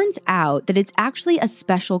it turns out that it's actually a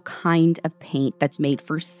special kind of paint that's made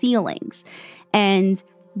for ceilings. And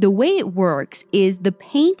the way it works is the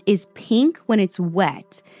paint is pink when it's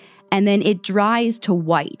wet, and then it dries to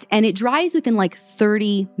white, and it dries within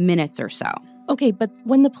 30 minutes or so. Okay, but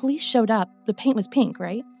when the police showed up, the paint was pink,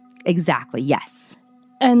 right? Exactly, yes.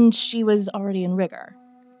 And she was already in rigor.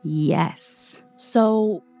 Yes.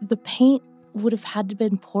 So the paint would have had to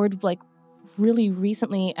been poured really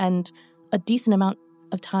recently and a decent amount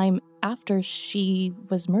of time after she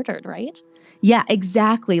was murdered, right? Yeah,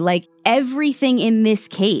 exactly. Like everything in this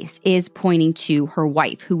case is pointing to her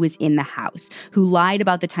wife who was in the house, who lied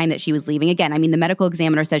about the time that she was leaving. Again, I mean, the medical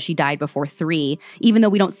examiner says she died before 3, even though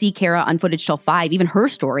we don't see Kara on footage till 5. Even her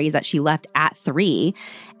story is that she left at 3.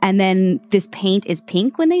 And then this paint is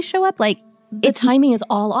pink when they show up. Like the timing is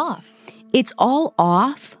all off. It's all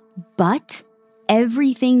off, but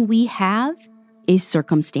everything we have is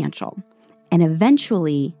circumstantial. And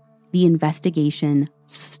eventually, the investigation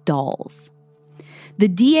stalls. The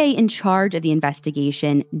DA in charge of the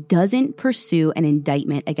investigation doesn't pursue an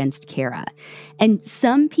indictment against Kara. And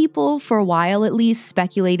some people, for a while at least,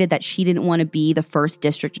 speculated that she didn't want to be the first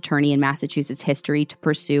district attorney in Massachusetts history to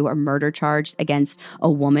pursue a murder charge against a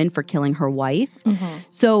woman for killing her wife. Mm-hmm.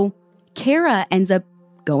 So Kara ends up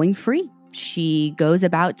going free. She goes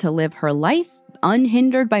about to live her life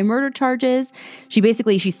unhindered by murder charges.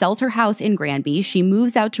 She sells her house in Granby. She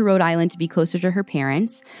moves out to Rhode Island to be closer to her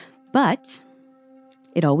parents. But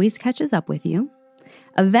it always catches up with you.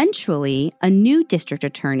 Eventually, a new district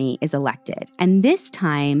attorney is elected, and this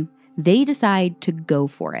time they decide to go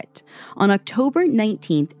for it. On October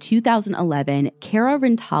 19th, 2011, Kara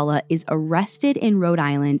Rintala is arrested in Rhode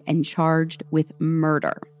Island and charged with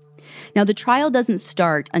murder. Now, the trial doesn't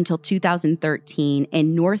start until 2013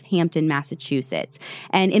 in Northampton, Massachusetts.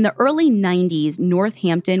 And in the early 90s,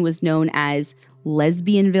 Northampton was known as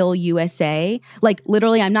Lesbianville, USA. Like,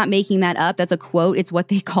 literally, I'm not making that up. That's a quote. It's what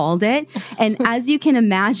they called it. And as you can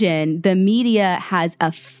imagine, the media has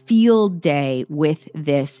a field day with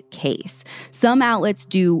this case. Some outlets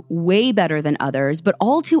do way better than others, but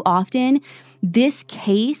all too often, this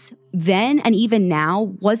case then and even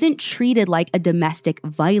now wasn't treated like a domestic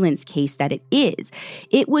violence case that it is.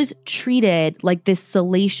 It was treated like this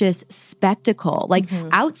salacious spectacle. Like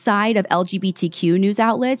outside of LGBTQ news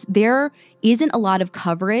outlets, there isn't a lot of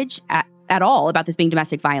coverage at all about this being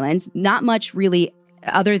domestic violence. Not much really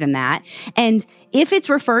other than that. And if it's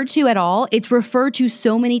referred to at all, it's referred to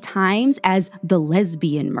so many times as the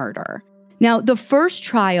lesbian murder. Now, the first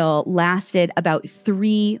trial lasted about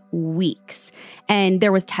 3 weeks, and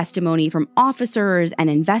there was testimony from officers and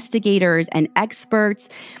investigators and experts.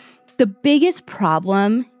 The biggest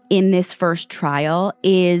problem in this first trial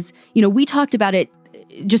is, we talked about it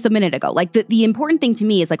just a minute ago. Like the important thing to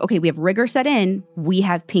me is like, okay, we have rigor set in, we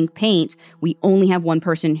have pink paint, we only have one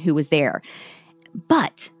person who was there.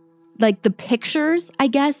 But like the pictures, I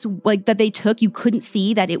guess, like that they took, you couldn't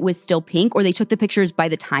see that it was still pink, or they took the pictures by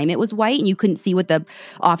the time it was white and you couldn't see what the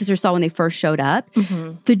officer saw when they first showed up.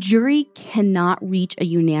 Mm-hmm. The jury cannot reach a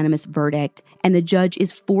unanimous verdict, and the judge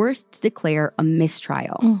is forced to declare a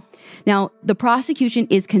mistrial. Now, the prosecution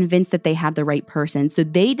is convinced that they have the right person, so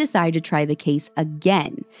they decide to try the case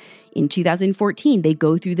again. In 2014, they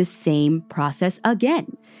go through the same process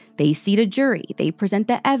again. They seat a jury, they present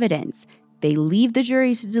the evidence, they leave the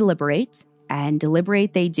jury to deliberate, and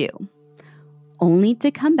deliberate they do, only to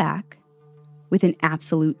come back with an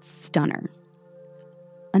absolute stunner.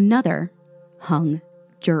 Another hung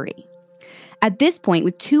jury. At this point,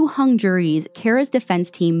 with 2 hung juries, Kara's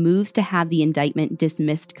defense team moves to have the indictment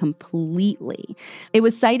dismissed completely. It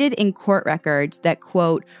was cited in court records that,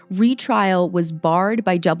 quote, retrial was barred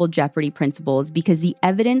by double jeopardy principles because the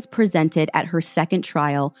evidence presented at her second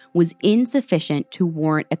trial was insufficient to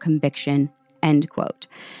warrant a conviction, end quote.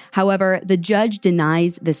 However, the judge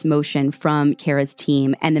denies this motion from Kara's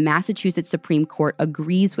team, and the Massachusetts Supreme Court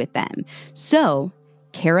agrees with them. So,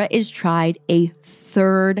 Kara is tried a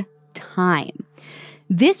third time.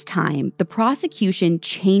 This time, the prosecution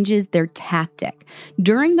changes their tactic.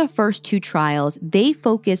 During the first 2 trials, they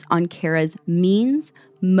focus on Kara's means,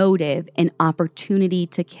 motive, and opportunity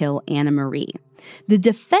to kill Anna Marie. The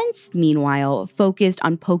defense, meanwhile, focused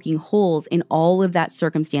on poking holes in all of that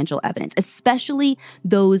circumstantial evidence, especially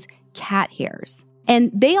those cat hairs.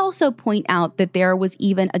 And they also point out that there was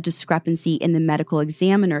even a discrepancy in the medical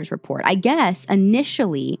examiner's report. I guess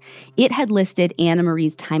initially it had listed Anna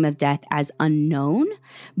Marie's time of death as unknown,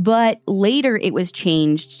 but later it was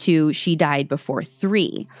changed to she died before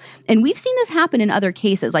 3. And we've seen this happen in other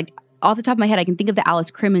cases. Like off the top of my head, I can think of the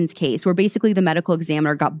Alice Crimmins case where basically the medical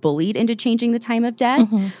examiner got bullied into changing the time of death.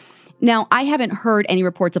 Mm-hmm. Now, I haven't heard any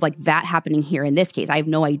reports of like that happening here in this case. I have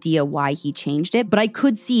no idea why he changed it, but I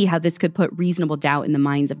could see how this could put reasonable doubt in the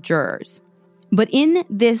minds of jurors. But in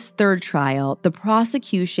this third trial, the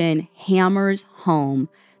prosecution hammers home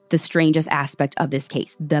the strangest aspect of this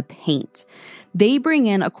case, the paint. They bring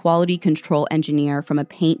in a quality control engineer from a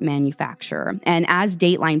paint manufacturer. And as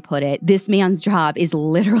Dateline put it, this man's job is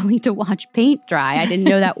literally to watch paint dry. I didn't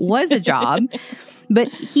know that was a job. But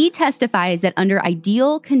he testifies that under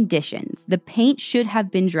ideal conditions, the paint should have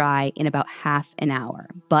been dry in about half an hour.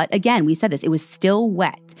 But again, we said this, it was still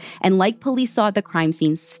wet. And like police saw at the crime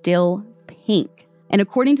scene, still pink. And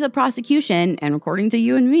according to the prosecution, and according to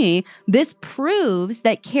you and me, this proves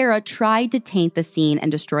that Kara tried to taint the scene and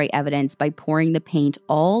destroy evidence by pouring the paint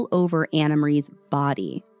all over Anna Marie's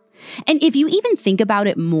body. And if you even think about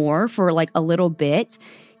it more for like a little bit,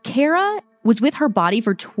 Kara was with her body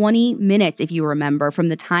for 20 minutes, if you remember, from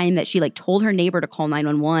the time that she like told her neighbor to call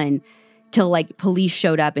 911 till like police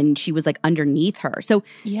showed up and she was like underneath her. So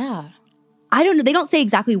yeah. I don't know. They don't say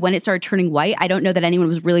exactly when it started turning white. I don't know that anyone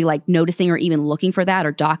was really like noticing or even looking for that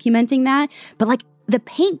or documenting that. But like the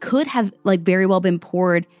paint could have like very well been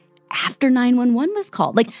poured after 911 was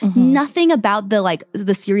called. Like nothing about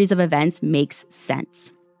the series of events makes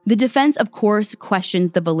sense. The defense, of course,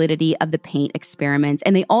 questions the validity of the paint experiments,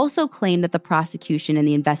 and they also claim that the prosecution and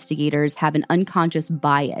the investigators have an unconscious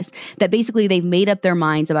bias, that basically they've made up their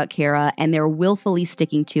minds about Kara and they're willfully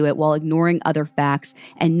sticking to it while ignoring other facts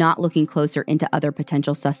and not looking closer into other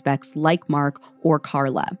potential suspects like Mark or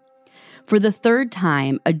Carla. For the third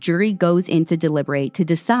time, a jury goes in to deliberate to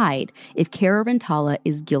decide if Kara Rintala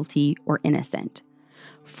is guilty or innocent.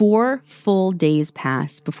 4 full days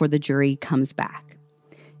pass before the jury comes back.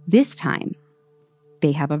 This time,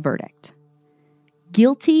 they have a verdict.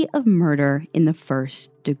 Guilty of murder in the first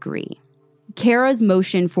degree. Kara's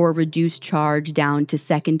motion for a reduced charge down to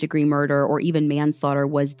second-degree murder or even manslaughter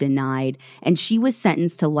was denied, and she was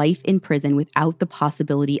sentenced to life in prison without the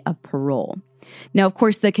possibility of parole. Now, of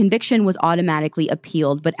course, the conviction was automatically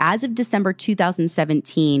appealed, but as of December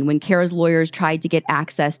 2017, when Kara's lawyers tried to get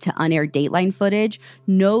access to unaired Dateline footage,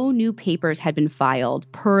 no new papers had been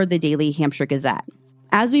filed, per the Daily Hampshire Gazette.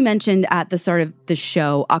 As we mentioned at the start of the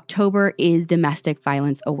show, October is Domestic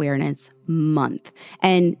Violence Awareness Month.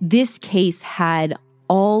 And this case had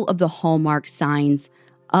all of the hallmark signs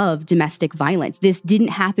of domestic violence. This didn't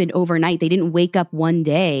happen overnight. They didn't wake up one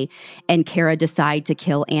day and Kara decide to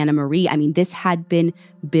kill Anna Marie. I mean, this had been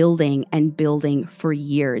building and building for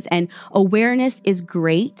years. And awareness is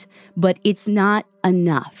great, but it's not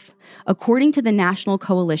enough. According to the National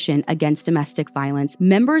Coalition Against Domestic Violence,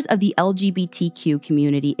 members of the LGBTQ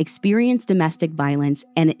community experience domestic violence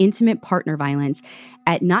and intimate partner violence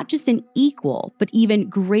at not just an equal, but even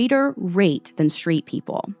greater rate than straight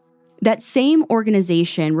people. That same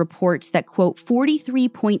organization reports that, quote,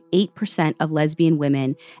 43.8% of lesbian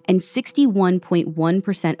women and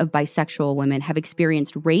 61.1% of bisexual women have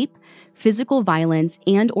experienced rape, physical violence,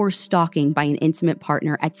 and or stalking by an intimate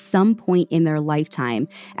partner at some point in their lifetime,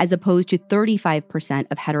 as opposed to 35%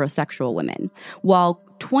 of heterosexual women, while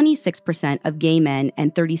 26% of gay men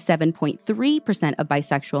and 37.3% of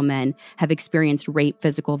bisexual men have experienced rape,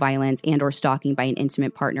 physical violence, and or stalking by an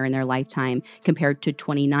intimate partner in their lifetime, compared to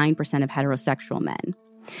 29% of heterosexual men.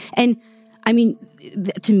 And I mean,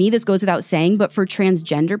 to me, this goes without saying, but for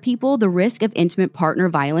transgender people, the risk of intimate partner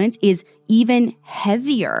violence is even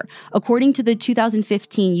heavier. According to the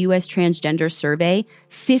 2015 U.S. Transgender Survey,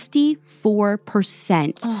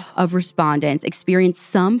 54% of respondents experienced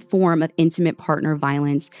some form of intimate partner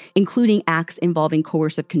violence, including acts involving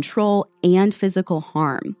coercive control and physical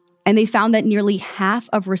harm. And they found that nearly half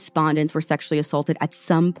of respondents were sexually assaulted at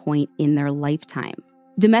some point in their lifetime.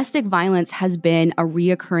 Domestic violence has been a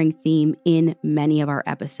reoccurring theme in many of our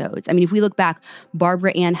episodes. I mean, if we look back,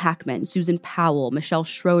 Barbara Ann Hackman, Susan Powell, Michelle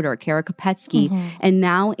Schroeder, Kara Kopetsky, and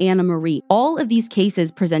now Anna Marie, all of these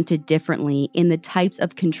cases presented differently in the types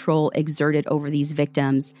of control exerted over these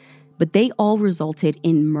victims, but they all resulted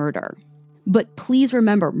in murder. But please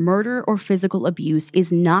remember, murder or physical abuse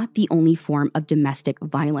is not the only form of domestic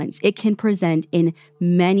violence. It can present in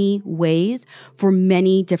many ways for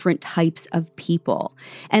many different types of people.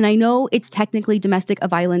 And I know it's technically Domestic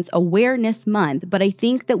Violence Awareness Month, but I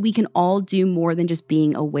think that we can all do more than just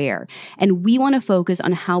being aware. And we want to focus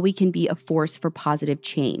on how we can be a force for positive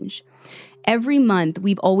change. Every month,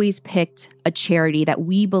 we've always picked a charity that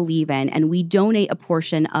we believe in, and we donate a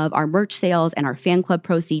portion of our merch sales and our fan club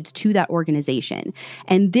proceeds to that organization.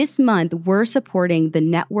 And this month, we're supporting the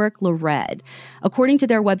Network La Red. According to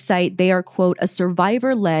their website, they are, quote, a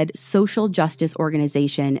survivor-led social justice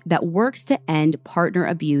organization that works to end partner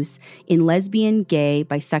abuse in lesbian, gay,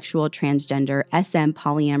 bisexual, transgender, SM,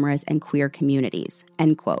 polyamorous, and queer communities,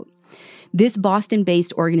 end quote. This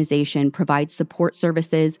Boston-based organization provides support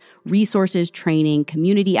services, resources, training,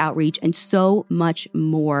 community outreach, and so much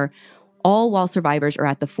more, all while survivors are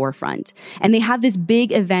at the forefront. And they have this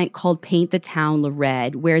big event called Paint the Town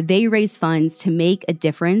Red, where they raise funds to make a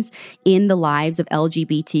difference in the lives of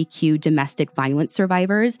LGBTQ domestic violence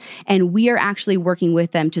survivors. And we are actually working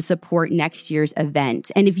with them to support next year's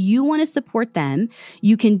event. And if you want to support them,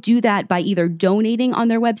 you can do that by either donating on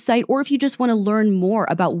their website, or if you just want to learn more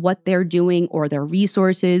about what they're doing or their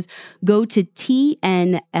resources, go to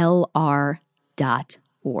tnlr.org.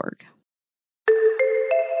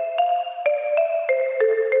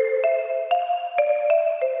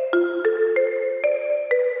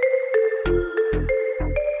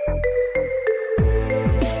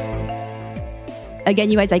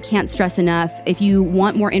 Again, you guys, I can't stress enough, if you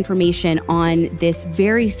want more information on this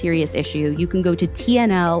very serious issue, you can go to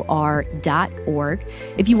tnlr.org.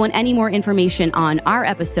 If you want any more information on our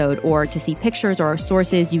episode or to see pictures or our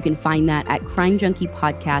sources, you can find that at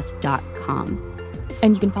crimejunkiepodcast.com.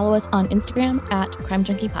 And you can follow us on Instagram at Crime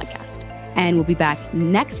Junkie Podcast. And we'll be back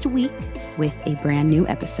next week with a brand new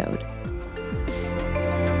episode.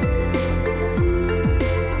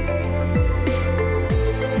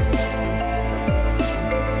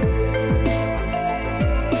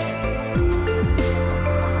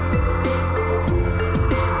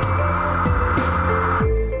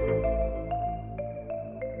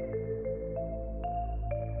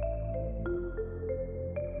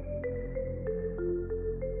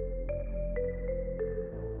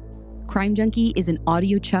 Crime Junkie is an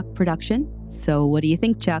Audio Chuck production. So what do you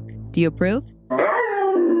think, Chuck? Do you approve?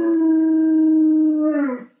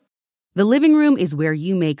 The living room is where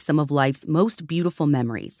you make some of life's most beautiful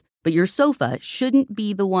memories, but your sofa shouldn't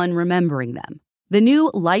be the one remembering them. The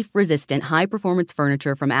new life-resistant high-performance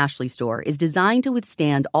furniture from Ashley Store is designed to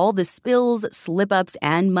withstand all the spills, slip-ups,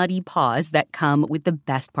 and muddy paws that come with the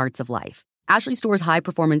best parts of life. Ashley Store's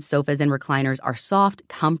high-performance sofas and recliners are soft,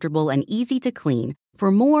 comfortable, and easy to clean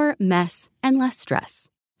for more mess and less stress.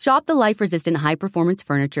 Shop the life-resistant high-performance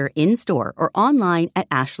furniture in-store or online at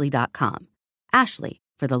ashley.com. Ashley,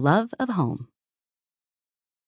 for the love of home.